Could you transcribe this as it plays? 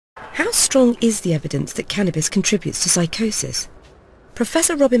How strong is the evidence that cannabis contributes to psychosis?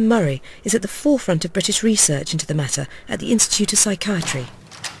 Professor Robin Murray is at the forefront of British research into the matter at the Institute of Psychiatry.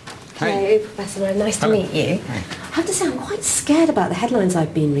 Hello, Professor Murray. Nice to meet you. Hi. I have to say I'm quite scared about the headlines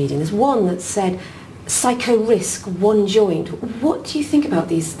I've been reading. There's one that said, psycho risk, one joint. What do you think about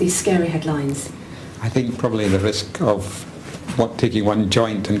these scary headlines? I think probably the risk of taking one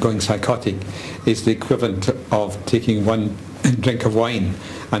joint and going psychotic is the equivalent of taking one drink of wine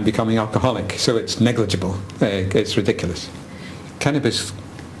and becoming alcoholic. So it's negligible. It's ridiculous. Cannabis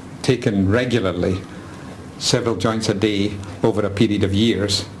taken regularly, several joints a day over a period of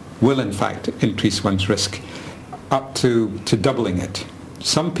years, will in fact increase one's risk up to doubling it.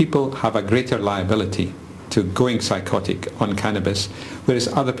 Some people have a greater liability to going psychotic on cannabis, whereas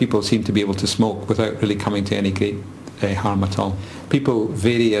other people seem to be able to smoke without really coming to any great harm at all. People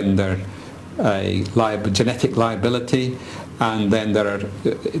vary in their genetic liability, and then there are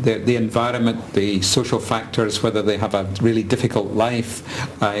the environment, the social factors, whether they have a really difficult life.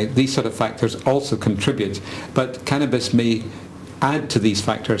 These sort of factors also contribute, but cannabis may add to these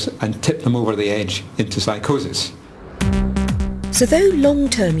factors and tip them over the edge into psychosis. So though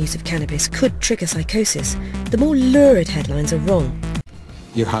long-term use of cannabis could trigger psychosis, the more lurid headlines are wrong.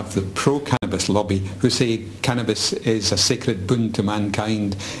 You have the pro-cannabis lobby who say cannabis is a sacred boon to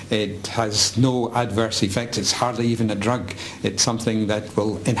mankind. It has no adverse effects. It's hardly even a drug. It's something that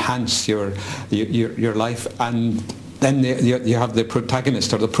will enhance your life. And then you have the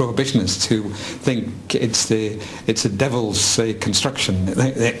protagonist or the prohibitionists who think it's the devil's construction,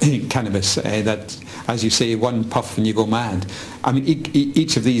 cannabis, that, as you say, one puff and you go mad. I mean,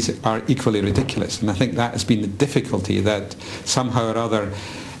 each of these are equally ridiculous, and I think that has been the difficulty, that somehow or other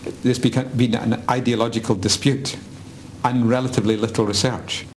there's been an ideological dispute and relatively little research.